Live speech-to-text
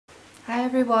Hi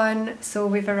everyone, so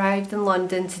we've arrived in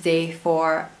London today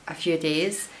for a few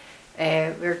days.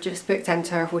 We're just booked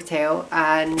into our hotel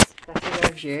and this is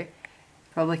our view.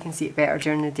 Probably can see it better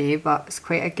during the day, but it's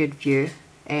quite a good view.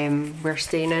 We're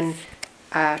staying in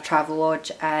a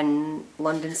Travelodge in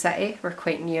London City. We're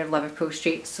quite near Liverpool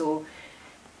Street, so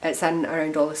it's in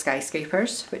around all the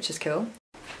skyscrapers, which is cool.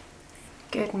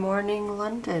 Good morning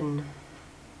London.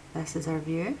 This is our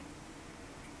view.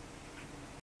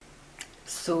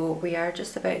 So we are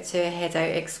just about to head out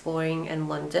exploring in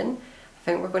London. I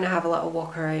think we're going to have a little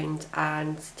walk around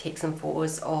and take some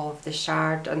photos of the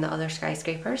Shard and the other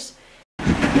skyscrapers. So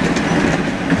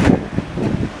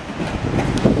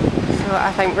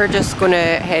I think we're just going to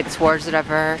head towards the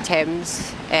River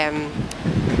Thames and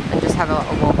just have a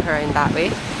little walk around that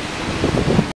way.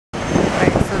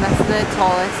 Right, so this is the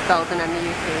tallest building in the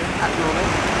UK at the moment.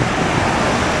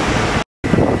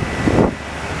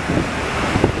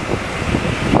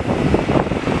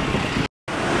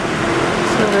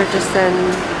 We're just in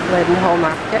Leadenhall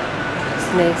Market. It's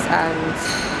nice and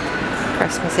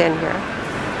Christmassy in here.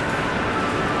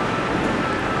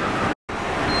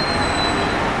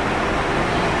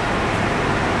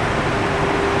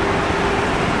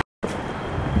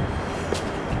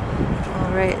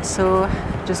 Alright, so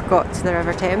just got to the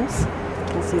River Thames. You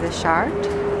can see the Shard.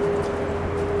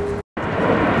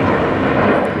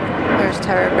 There's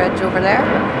Tower Bridge over there.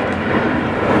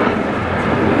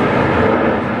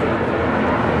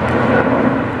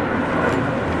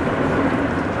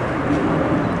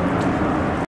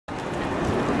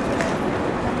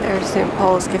 There's St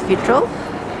Paul's Cathedral.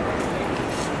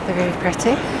 Very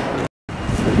pretty.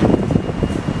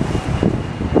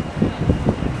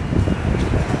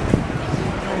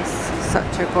 It's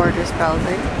such a gorgeous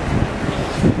building.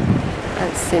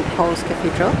 It's St Paul's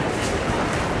Cathedral.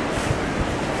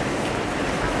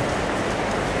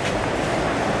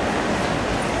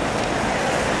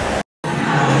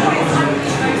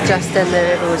 Just in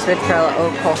the Rosewood for a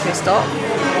little coffee stop.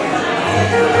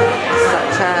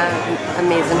 Such an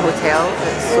amazing hotel,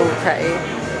 it's so pretty.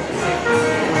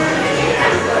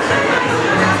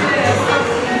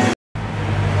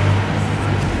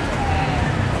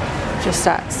 Just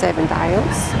at Seven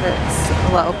Dials, it's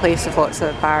a little place with lots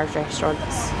of bars,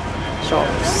 restaurants,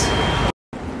 shops.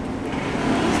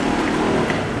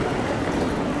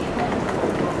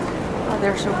 Oh,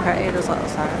 they're so pretty, those little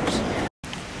stars.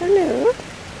 Hello.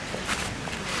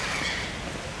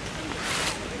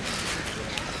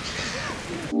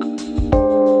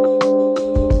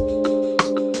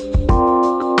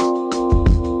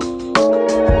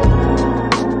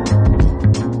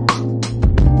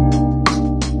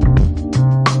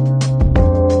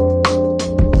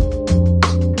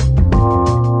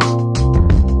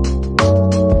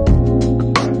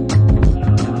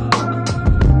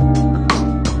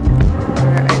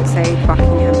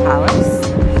 Buckingham Palace.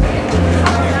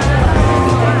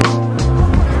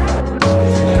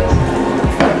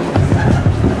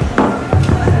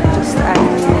 Just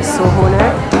in Soho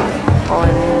now, on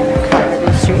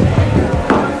Carnaby Street.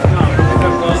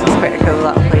 This is quite a cool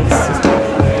little place.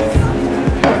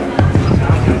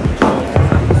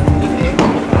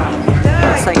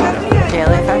 Looks like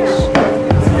jellyfish.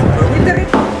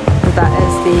 So that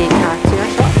is the Cartier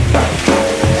shop.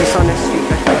 Just on the street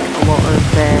with like a lot of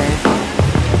the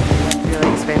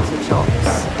expensive shops.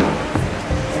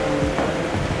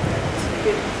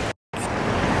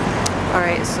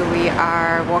 Alright, so we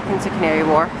are walking to Canary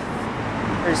Wharf.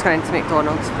 We're just going into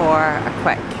McDonald's for a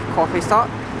quick coffee stop.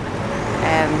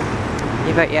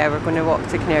 But yeah, we're going to walk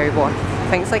to Canary Wharf. I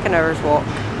think it's like an hour's walk,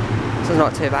 so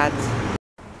not too bad.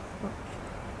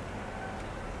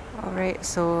 Alright,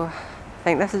 so I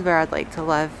think this is where I'd like to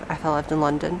live if I lived in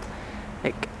London.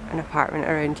 Like an apartment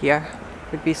around here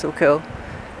would be so cool.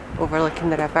 Overlooking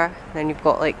the river. Then you've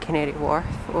got like Canary Wharf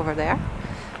over there.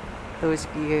 Those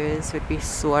views would be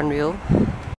so unreal.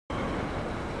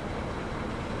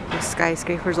 The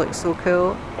skyscrapers look so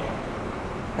cool.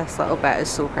 This little bit is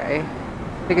so pretty.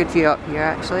 A good view up here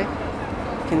actually.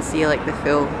 You can see like a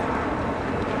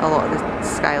lot of the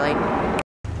skyline.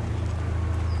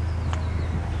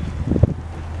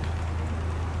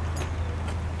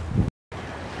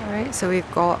 Alright, so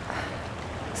we've got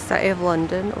City of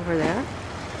London over there.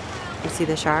 You see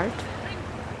the Shard,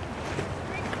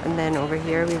 and then over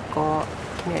here we've got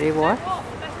Canary Wharf.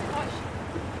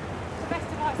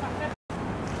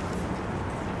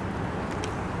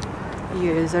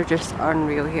 Views are just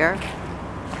unreal here.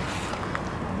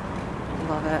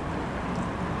 Love it.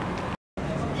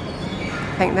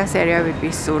 I think this area would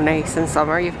be so nice in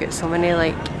summer. You've got so many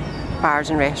like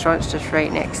bars and restaurants just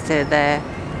right next to the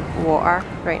water,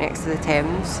 right next to the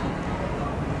Thames.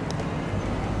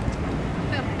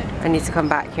 I need to come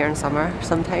back here in summer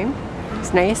sometime.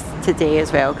 It's nice today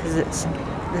as well because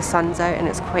the sun's out and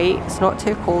it's not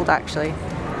too cold actually.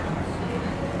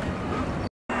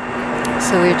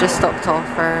 So we just stopped off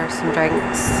for some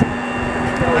drinks.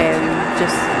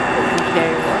 Just in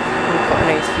Canary Wharf. We've got a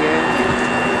nice view.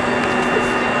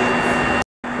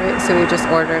 Right, so we just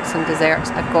ordered some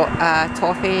desserts. I've got a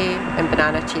toffee and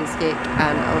banana cheesecake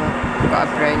and I've got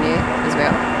a brownie as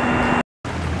well.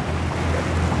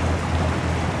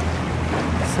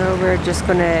 So we're just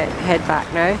gonna head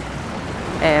back now.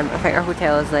 I think our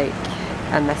hotel is like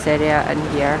in this area in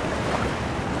here.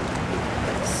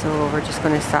 So we're just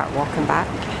gonna start walking back.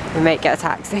 We might get a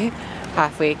taxi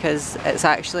halfway because it's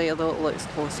actually, although it looks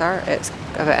closer, it's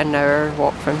about an hour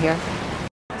walk from here.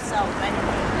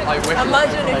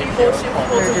 Imagine if you go to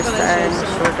We're just in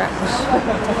Shoreditch.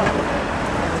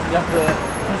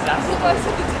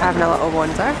 Having a little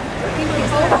wander.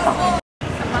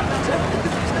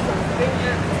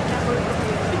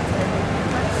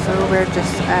 So we're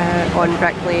just on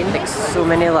Brick Lane, like so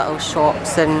many little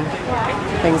shops and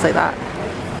things like that.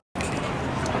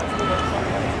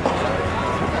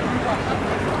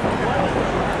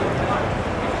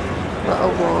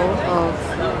 Little wall of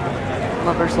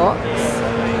lovers' locks.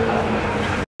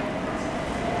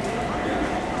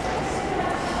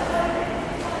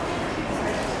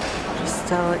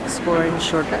 Still exploring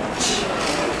Shoreditch.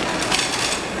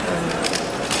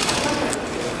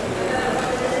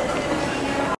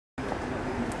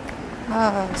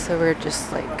 So we're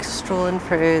just like strolling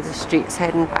through the streets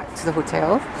heading back to the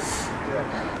hotel.